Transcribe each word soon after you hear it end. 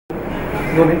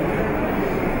बोले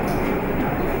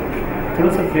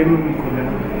थोड़ा सा फ्रेम खोल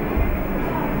लेना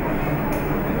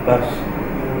बस.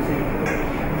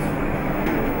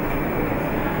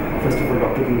 First of all,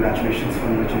 doctor, congratulations for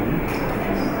the achievement.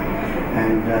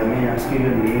 And may I ask you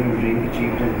your name, rank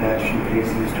achieved, and badge and place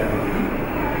in this strategy?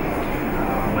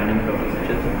 My name is Dr.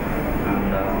 Felicitation, and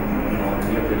in all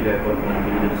India PG I got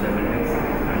 1.07x,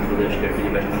 and through the state PG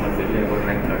West Bengal PG I got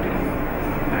rank 13.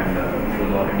 And through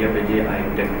the all India PG I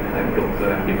took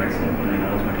MD medicine in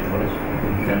Analysis Medical College.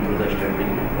 Then through the state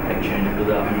PG I changed to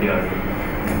the MDRD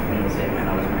in the same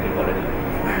Analysis Medical College,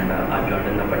 and I joined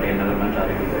in the Patel Nagar Manch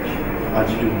RD batch.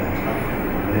 RG2 batch.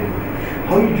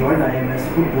 How you joined IMS?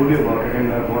 Who told you about it, and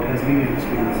what has been your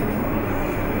experience?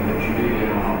 Actually,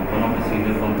 one of my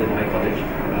seniors from my college,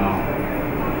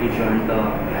 he joined the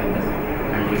IMS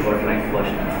and he got ranked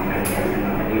first, and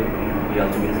he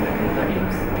also been selected in the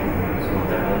teams. So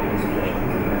that was his inspiration.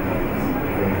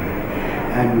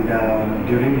 And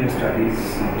during your studies,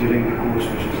 during the course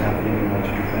which is happening in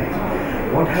RG2 batch,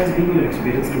 what has been your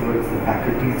experience towards the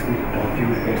faculties who taught you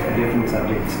the different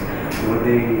subjects? Were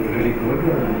they really good,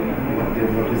 or what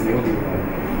is your view on it?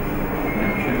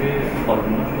 Actually,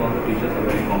 almost all the teachers are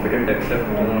very competent except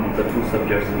the two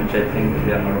subjects which I think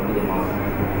they are not up to the mark.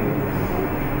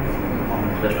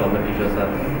 Just all the teachers are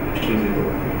extremely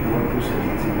good. What two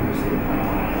subjects you would say?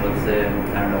 Let's say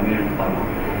anatomy and pharma.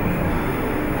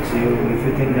 So if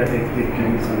you think that it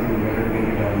can be something better to be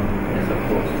done? Yes, of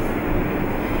course.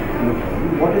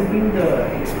 What has been the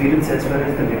experience as far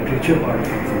as the literature part of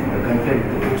it, the content,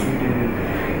 the course material,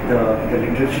 the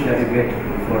literature that you get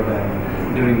for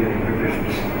during your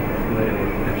preparations? Very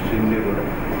good, extremely good.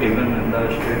 Even in the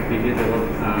state PG there was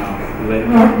very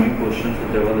many new questions.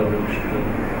 There was around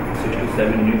 6 to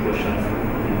 7 new questions,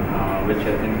 which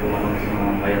I think one of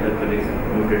my other colleagues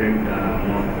who didn't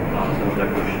know the answer of that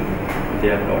question, they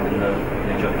are taught in the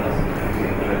nature class.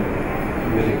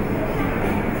 Really?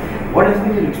 What has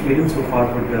been your experience so far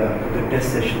with the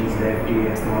test sessions, the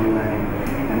FTS, the online,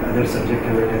 and other subject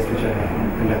level tests which are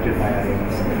conducted by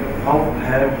IMS? How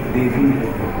have they been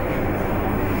helpful?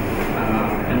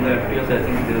 In the FTS, I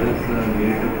think there is a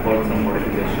need for some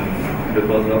modification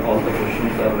because all the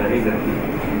questions are very lengthy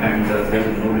and there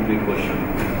is no repeat question.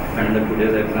 And in the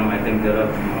today's exam, I think there are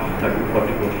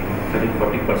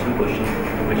 30-40% questions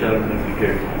which are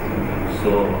repeated. So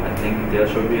I think there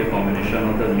should be a combination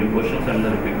of the new questions and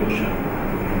the repeat question.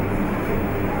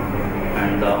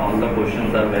 And all the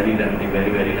questions are very lengthy,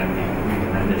 very lengthy,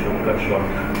 and they should cut short.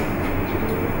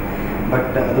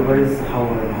 But otherwise, how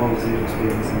is your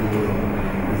experience in the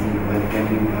while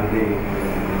attending? Are they?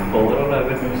 Overall, I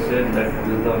would say that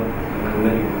this is a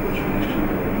very good question.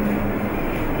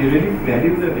 You really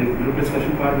value the group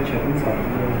discussion part which happens after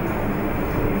the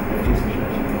FT session?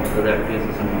 After the FT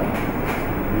session.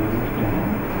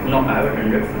 No, I have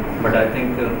attended, but I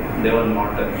think they were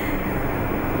not.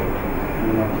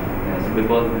 Yes,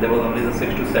 because there was only the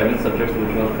 6 to 7 subjects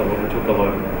which were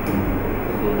covered.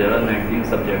 So there are 19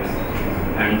 subjects,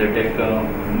 and they take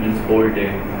means whole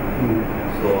day.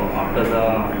 So after the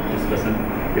discussion,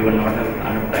 we will not have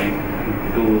enough time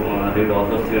to read all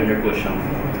those 300 questions,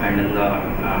 and in the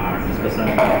discussion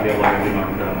we have already not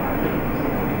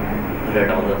read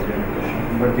all the 300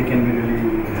 questions. But they can be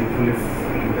really helpful if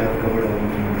you have covered all of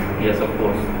them. Yes, of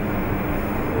course.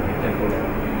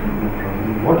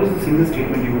 What is the single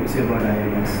statement you would say about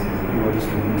IMS to all the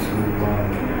students who are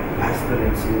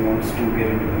aspirants who wants to get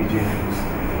into PGIMS?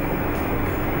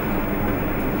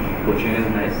 Coaching is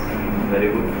nice, very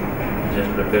good.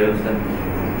 Just prepare yourself.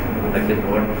 Like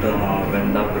what when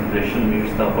the preparation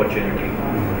meets the opportunity.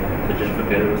 So just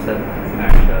prepare yourself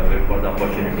and wait for the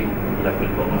opportunity. Luck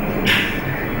will come.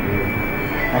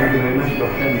 Thank you very much,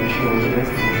 Doctor, and wish you all the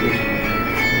best.